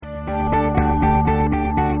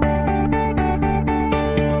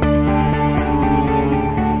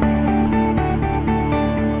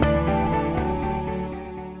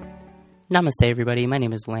Namaste, everybody. My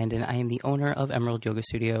name is Landon. I am the owner of Emerald Yoga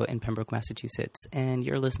Studio in Pembroke, Massachusetts, and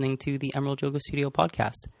you're listening to the Emerald Yoga Studio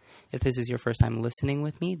podcast. If this is your first time listening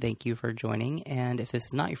with me, thank you for joining, and if this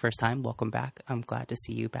is not your first time, welcome back. I'm glad to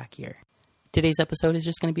see you back here. Today's episode is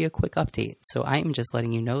just going to be a quick update, so I am just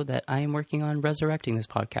letting you know that I am working on resurrecting this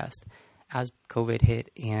podcast. As COVID hit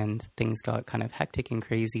and things got kind of hectic and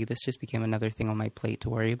crazy, this just became another thing on my plate to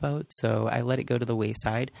worry about, so I let it go to the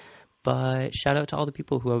wayside. But shout out to all the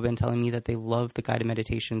people who have been telling me that they love the guided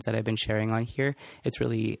meditations that I've been sharing on here. It's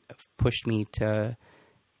really pushed me to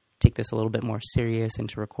take this a little bit more serious and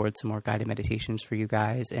to record some more guided meditations for you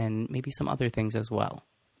guys and maybe some other things as well.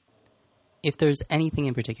 If there's anything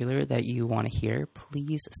in particular that you want to hear,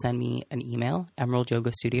 please send me an email,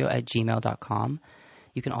 emeraldyogastudio@gmail.com.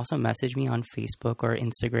 You can also message me on Facebook or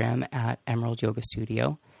Instagram at Emerald Yoga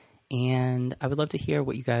Studio. And I would love to hear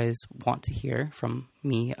what you guys want to hear from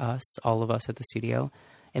me, us, all of us at the studio.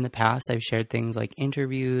 In the past, I've shared things like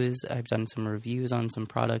interviews. I've done some reviews on some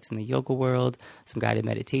products in the yoga world, some guided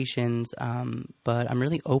meditations. But I'm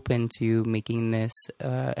really open to making this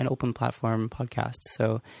an open platform podcast.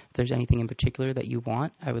 So if there's anything in particular that you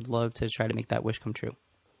want, I would love to try to make that wish come true.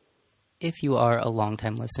 If you are a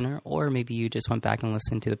longtime listener, or maybe you just went back and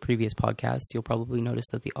listened to the previous podcast, you'll probably notice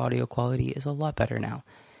that the audio quality is a lot better now.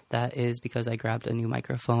 That is because I grabbed a new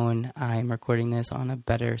microphone. I'm recording this on a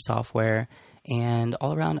better software. And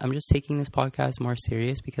all around, I'm just taking this podcast more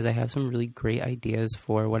serious because I have some really great ideas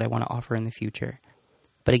for what I want to offer in the future.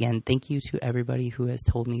 But again, thank you to everybody who has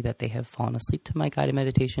told me that they have fallen asleep to my guided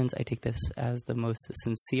meditations. I take this as the most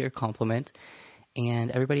sincere compliment.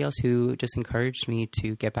 And everybody else who just encouraged me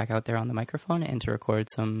to get back out there on the microphone and to record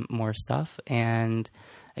some more stuff. And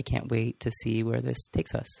I can't wait to see where this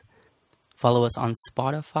takes us. Follow us on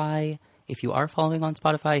Spotify. If you are following on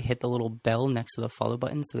Spotify, hit the little bell next to the follow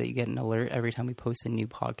button so that you get an alert every time we post a new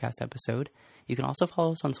podcast episode. You can also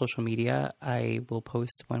follow us on social media. I will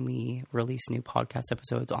post when we release new podcast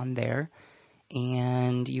episodes on there.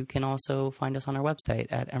 And you can also find us on our website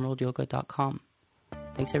at emeraldyoga.com.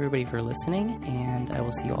 Thanks everybody for listening, and I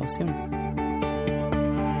will see you all soon.